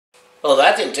Well,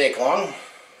 that didn't take long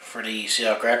for the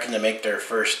Seattle Kraken to make their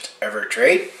first ever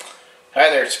trade. Hi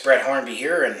there, it's Brett Hornby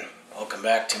here, and welcome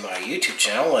back to my YouTube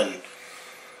channel.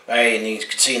 And you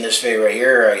can see in this video right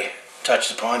here, I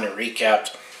touched upon and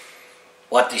recapped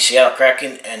what the Seattle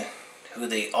Kraken and who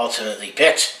they ultimately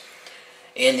picked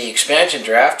in the expansion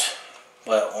draft.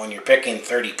 But when you're picking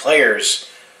 30 players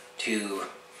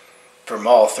from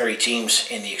all 30 teams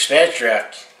in the expansion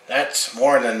draft, that's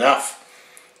more than enough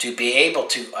to be able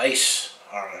to ice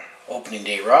our opening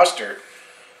day roster.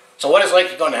 So what is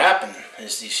likely going to happen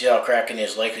is the Seattle Kraken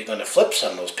is likely going to flip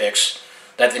some of those picks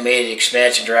that they made in the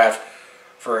expansion draft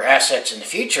for assets in the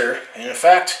future. And in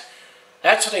fact,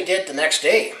 that's what they did the next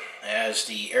day, as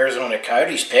the Arizona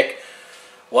Coyotes pick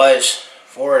was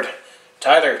forward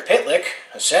Tyler Pitlick,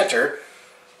 a center.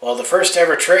 Well, the first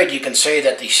ever trade you can say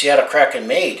that the Seattle Kraken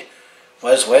made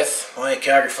was with my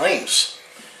Calgary Flames.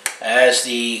 As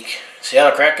the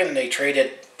Seattle Kraken, they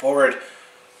traded forward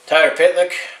Tyler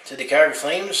Pitlick to the Calgary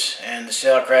Flames, and the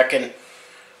Seattle Kraken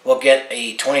will get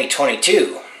a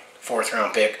 2022 fourth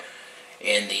round pick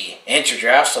in the entry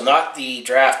draft. So not the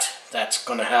draft that's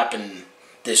going to happen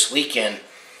this weekend,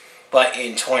 but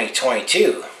in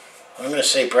 2022. I'm going to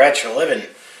say Brad Treliving.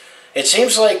 It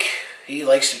seems like he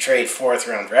likes to trade fourth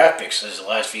round draft picks. As the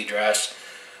last few drafts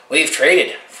we've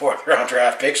traded fourth round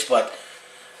draft picks, but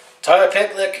Tyler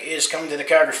Pitlick is coming to the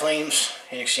Calgary Flames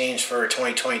in exchange for a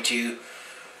 2022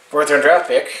 fourth round draft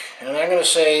pick. And I'm going to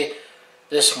say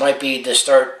this might be the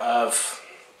start of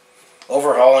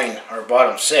overhauling our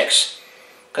bottom six,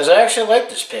 because I actually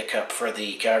like this pickup for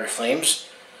the Calgary Flames.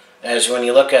 As when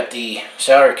you look at the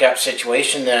salary cap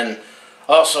situation, then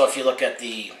also if you look at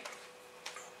the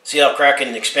Seattle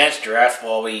Kraken expansion draft,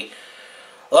 well, we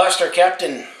lost our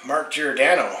captain Mark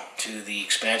Giordano to the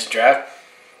expansion draft.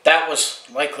 That was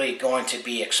likely going to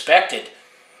be expected,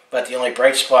 but the only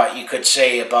bright spot you could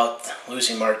say about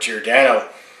losing Mark Giordano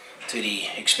to the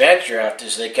expansion draft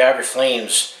is that Calgary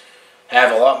Flames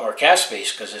have a lot more cap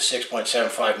space, because the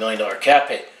 $6.75 million cap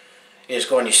hit is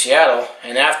going to Seattle.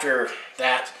 And after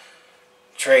that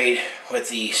trade with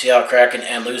the Seattle Kraken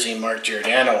and losing Mark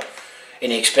Giordano in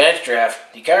the expansion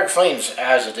draft, the Calgary Flames,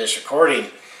 as of this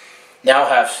recording, now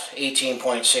have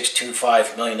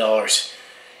 $18.625 million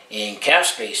in cap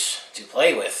space to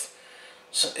play with,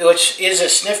 so, which is a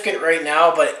significant right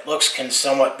now, but it looks can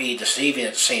somewhat be deceiving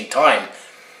at the same time,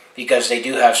 because they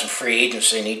do have some free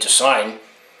agents they need to sign.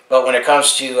 But when it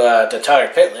comes to Tyler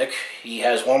Pitlick, he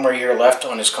has one more year left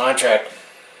on his contract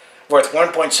worth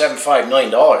 $1.75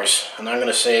 million, and I'm going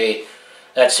to say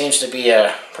that seems to be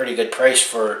a pretty good price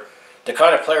for the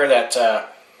kind of player that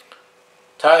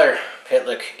Tyler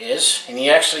Pitlick is. And he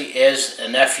actually is a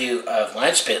nephew of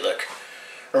Lance Pitlick.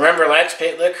 Remember Lance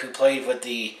Pitlick, who played with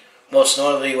most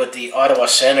notably with the Ottawa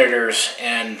Senators,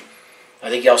 and I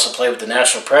think he also played with the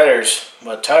Nashville Predators.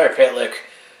 But Tyler Pitlick,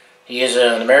 he is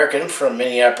an American from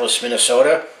Minneapolis,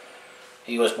 Minnesota.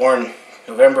 He was born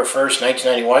November 1st,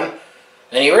 1991.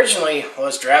 And he originally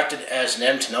was drafted as an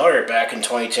Edmonton Oiler back in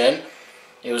 2010.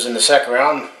 He was in the second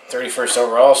round, 31st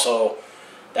overall, so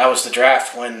that was the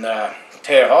draft when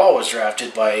Taylor Hall was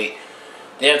drafted by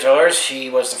the Edmonton Oilers. He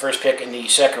was the first pick in the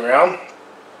second round.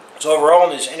 So overall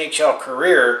in his NHL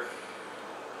career,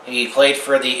 he played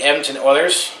for the Edmonton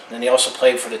Oilers, then he also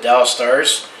played for the Dallas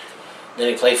Stars,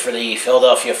 then he played for the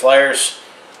Philadelphia Flyers,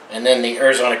 and then the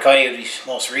Arizona Coyotes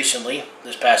most recently,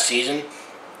 this past season,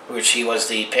 which he was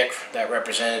the pick that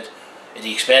represented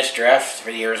the expansion draft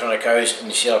for the Arizona Coyotes in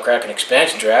the Seattle Kraken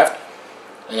expansion draft.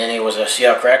 And then he was a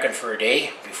Seattle Kraken for a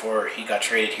day before he got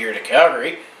traded here to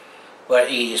Calgary. But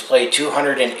he's played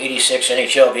 286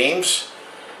 NHL games.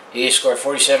 He scored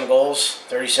 47 goals,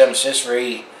 37 assists for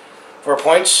 84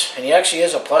 points, and he actually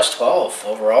is a plus 12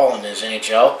 overall in his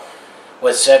NHL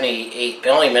with 78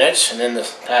 penalty minutes. And then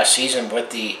the past season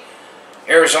with the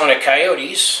Arizona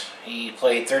Coyotes, he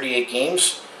played 38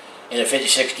 games in a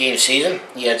 56-game season.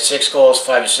 He had 6 goals,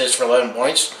 5 assists for 11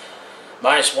 points,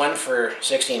 -1 for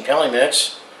 16 penalty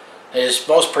minutes. His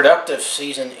most productive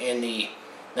season in the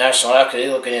National Hockey League,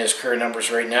 looking at his career numbers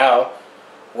right now,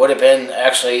 would have been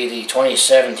actually the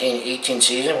 2017-18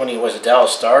 season when he was a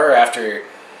Dallas Star, after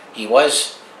he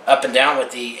was up and down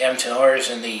with the Edmonton Oilers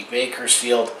and the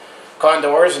Bakersfield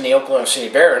Condors and the Oklahoma City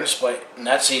Barons. But in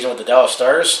that season with the Dallas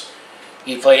Stars,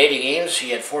 he played 80 games. He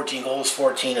had 14 goals,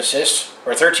 13 assists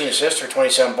for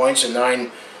 27 points and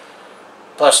 9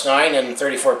 plus 9 and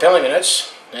 34 penalty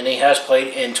minutes. And he has played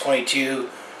in 22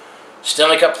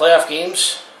 Stanley Cup playoff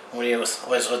games when he was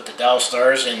with the Dallas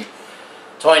Stars in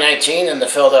 2019 and the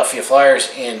Philadelphia Flyers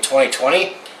in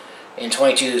 2020. In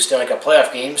 22 Stanley Cup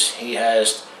playoff games, he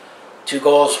has 2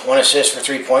 goals, 1 assist for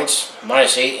 3 points,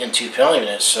 -8 and 2 penalty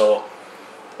minutes. So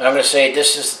I'm going to say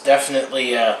this is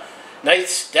definitely a nice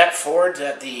step forward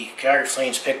that the Calgary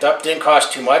Flames picked up. Didn't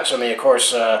cost too much. I mean, of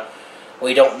course,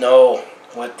 we don't know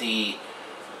what the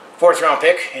 4th round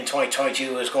pick in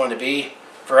 2022 is going to be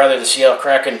for either the Seattle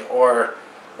Kraken or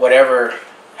whatever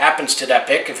happens to that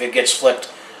pick if it gets flipped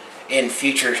in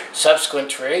future subsequent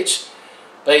trades.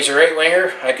 But he's a right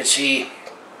winger. I could see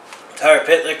Tyler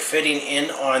Pitlick fitting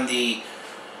in on the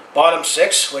bottom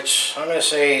 6, which I'm going to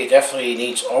say definitely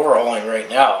needs overhauling right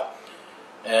now.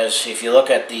 As if you look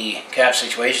at the cap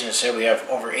situation, and say we have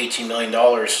over $18 million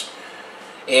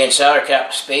in salary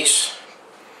cap space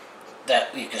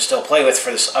that we can still play with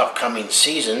for this upcoming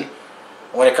season.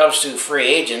 When it comes to free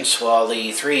agents, well,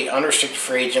 the 3 unrestricted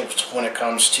free agents when it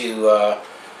comes to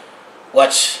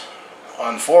what's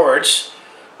on forwards,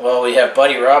 well, we have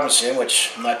Buddy Robinson,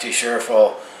 which I'm not too sure if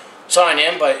I'll sign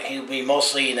him, but he'll be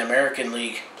mostly an American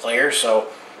League player, so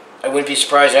I wouldn't be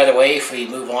surprised either way if we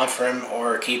move on for him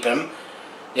or keep him.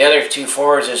 The other 2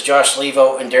 forwards is Josh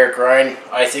Levo and Derek Ryan.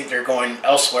 I think they're going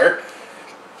elsewhere,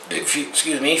 if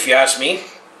you ask me,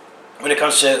 when it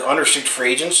comes to unrestricted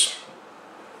free agents.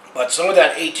 But some of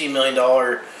that $18 million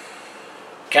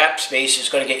cap space is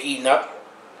going to get eaten up.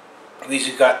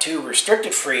 We've got 2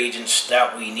 restricted free agents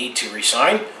that we need to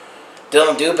re-sign,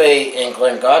 Dylan Dubé and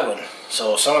Glenn Godwin.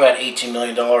 So some of that $18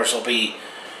 million will be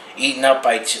eaten up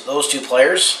by those 2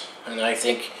 players. And I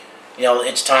think,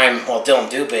 it's time. Well, Dylan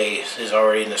Dubé is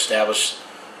already an established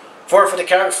forward for the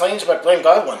Calgary Flames, but Glenn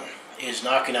Godwin is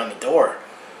knocking on the door.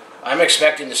 I'm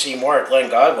expecting to see more of Glenn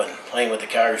Godwin playing with the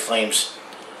Calgary Flames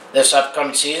this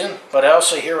upcoming season. But I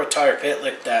also hear with Tyler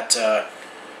Pitlick that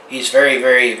he's very,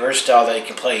 very versatile, that he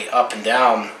can play up and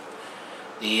down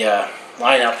the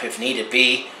lineup if needed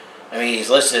be. I mean, he's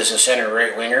listed as a center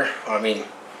right winger. I mean,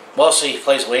 mostly he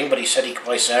plays wing, but he said he could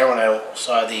play center when I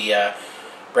saw the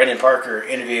Brendan Parker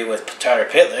interview with Tyler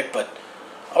Pitlick. But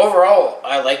overall,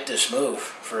 I like this move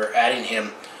for adding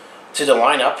him to the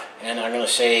lineup. And I'm going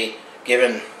to say,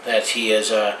 given that he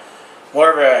is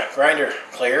more of a grinder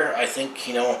player, I think,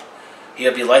 he'll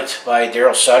be liked by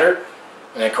Daryl Sutter.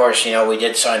 And of course, we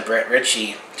did sign Brett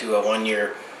Ritchie to a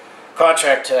 1-year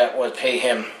contract that would pay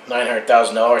him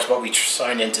 $900,000, but we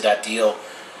signed into that deal.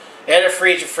 And a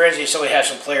free agent frenzy, so we have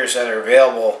some players that are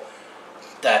available.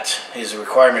 That is a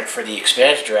requirement for the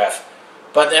expansion draft.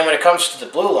 But then when it comes to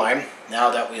the blue line, now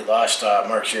that we lost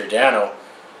Mark Giordano,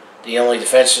 the only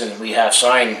defenseman we have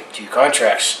signed to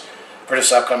contracts for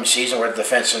this upcoming season were the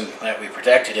defensemen that we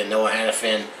protected in Noah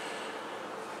Hannafin,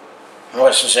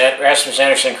 Rasmus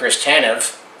Anderson, Chris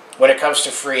Tanev. When it comes to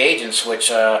free agents,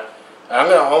 which I'm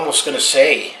almost going to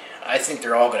say, I think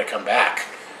they're all going to come back.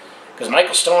 Because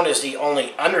Michael Stone is the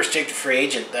only unrestricted free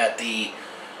agent that the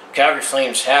Calgary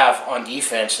Flames have on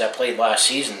defense that played last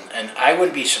season. And I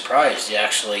wouldn't be surprised,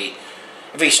 actually,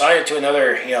 if he signed it to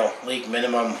another, league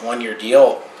minimum 1-year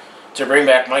deal to bring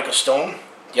back Michael Stone.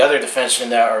 The other defensemen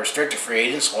that are restricted free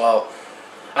agents, well,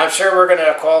 I'm sure we're going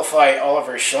to qualify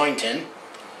Oliver Shillington.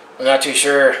 I'm not too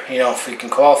sure, if we can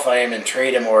qualify him and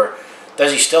trade him, or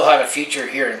does he still have a future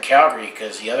here in Calgary?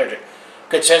 Because the other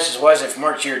consensus was if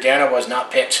Mark Giordano was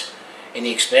not picked in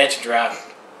the expansion draft,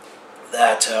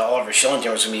 that Oliver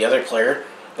Shillington was going to be the other player.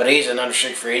 But he's an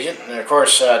unrestricted free agent. And of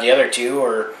course, the other 2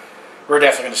 we're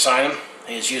definitely going to sign him.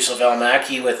 Is Yusuf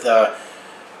Elmaki with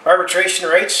arbitration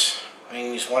rights. I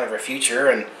mean, he's one of our future.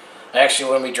 And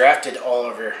actually, when we drafted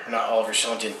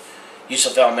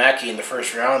Yusuf Elmaki in the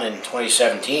 1st round in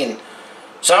 2017,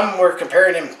 some were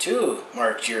comparing him to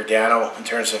Mark Giordano in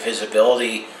terms of his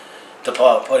ability to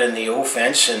put in the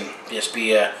offense and just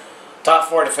be a top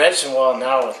 4 defense. And well,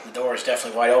 now the door is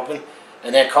definitely wide open.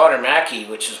 And then Connor Mackey,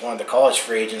 which is one of the college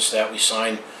free agents that we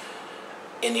signed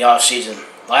in the offseason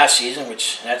last season,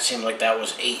 which that seemed like that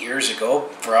was 8 years ago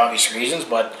for obvious reasons.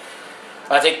 But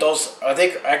I think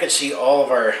I could see all of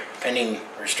our pending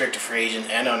restricted free agent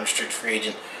and unrestricted free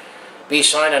agent be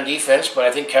signed on defense. But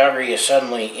I think Calgary is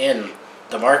suddenly in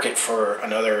the market for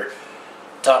another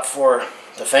top 4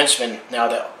 defenseman now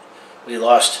that we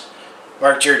lost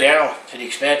Mark Giordano to the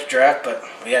expansion draft, but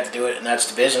we had to do it, and that's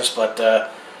the business. But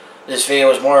this video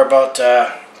is more about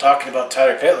talking about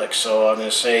Tyler Pitlick. So I'm going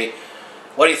to say,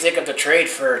 what do you think of the trade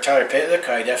for Tyler Pitlick?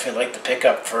 I definitely like the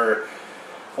pickup for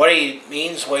what he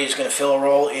means, what he's going to fill a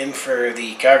role in for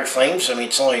the Calgary Flames. I mean,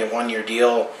 it's only a 1-year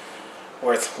deal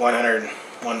worth over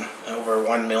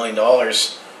 $1 million,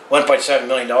 $1.7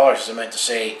 million, as I meant to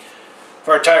say,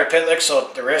 for Tyler Pitlick.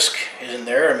 So the risk isn't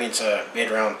there. I mean, it's a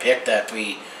mid-round pick that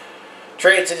we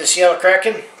traded to the Seattle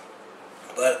Kraken.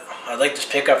 But I like this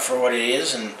pickup for what it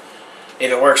is, and if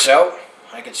it works out,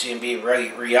 I could see him be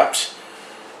re-upped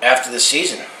after this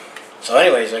season. So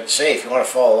anyways, like I say, if you want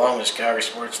to follow along with this Calgary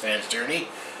sports fans journey,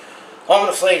 home of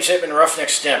the Flames, Hitman,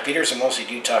 Roughnecks, Stampeders, I mostly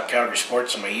do talk Calgary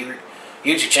sports on my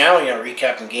YouTube channel,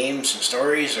 recapping games and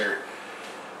stories or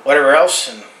whatever else.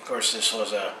 And of course, this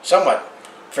was a somewhat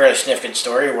fairly significant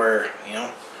story where,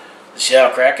 the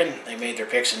Seattle Kraken, they made their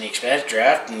picks in the expansion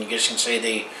draft, and you guess you can say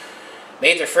they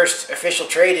made their first official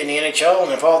trade in the NHL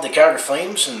and involved the Calgary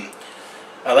Flames. And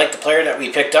I like the player that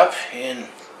we picked up in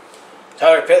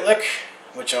Tyler Pitlick,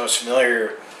 which I was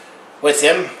familiar with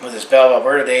him, with his Bell,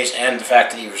 Alberta days, and the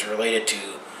fact that he was related to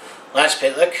Lance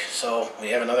Pitlick. So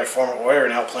we have another former Warrior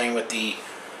now playing with the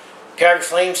Calgary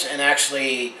Flames, and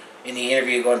actually in the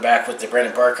interview going back with the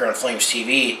Brendan Parker on Flames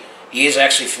TV, he is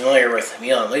actually familiar with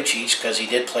Milan Lucic because he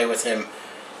did play with him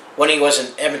when he was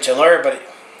an Edmonton Lawyer, but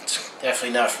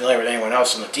definitely not familiar with anyone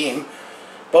else on the team.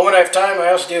 But when I have time, I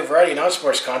also do a variety of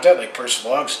non-sports content like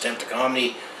personal vlogs, attempt to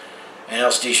comedy, and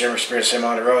also do share my experience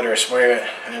on the road, or I swear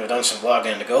I've done some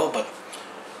vlogging to go. But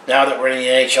now that we're in the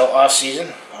NHL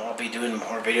off-season, I'll be doing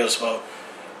more videos about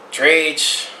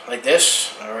trades like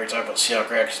this. I already talked about Seattle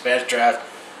Kraken Expansion Draft.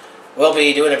 We'll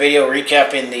be doing a video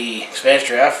recapping the expansion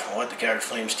draft, what the Calgary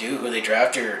Flames do, who they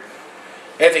drafted, or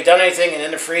if they've done anything, and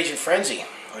then the free agent frenzy,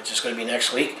 which is going to be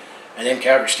next week. And then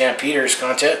Calgary Stampeders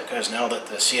content, because now that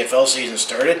the CFL season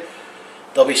started,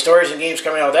 there'll be stories and games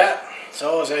coming out of that.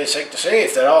 So, as I like to say,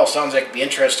 if that all sounds like it'd be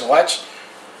interesting to watch,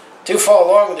 to follow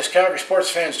along with this Calgary sports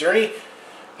fans journey,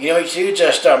 you know what you do,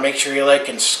 just make sure you like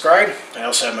and subscribe. I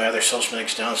also have my other social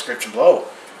links down in the description below.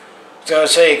 So I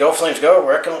say, go Flames go,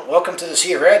 welcome to the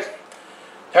Sea of Red.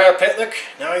 Tyler Pitlick,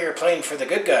 now you're playing for the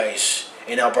good guys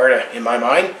in Alberta, in my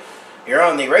mind. You're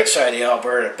on the right side of the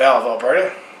Alberta, Bell of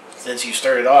Alberta, since you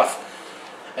started off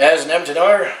as an Edmonton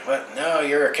Oiler, but now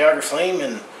you're a Calgary Flame,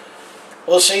 and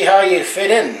we'll see how you fit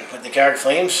in with the Calgary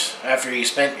Flames after you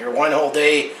spent your one whole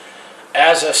day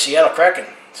as a Seattle Kraken.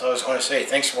 So I was going to say,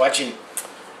 thanks for watching,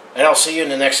 and I'll see you in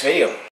the next video.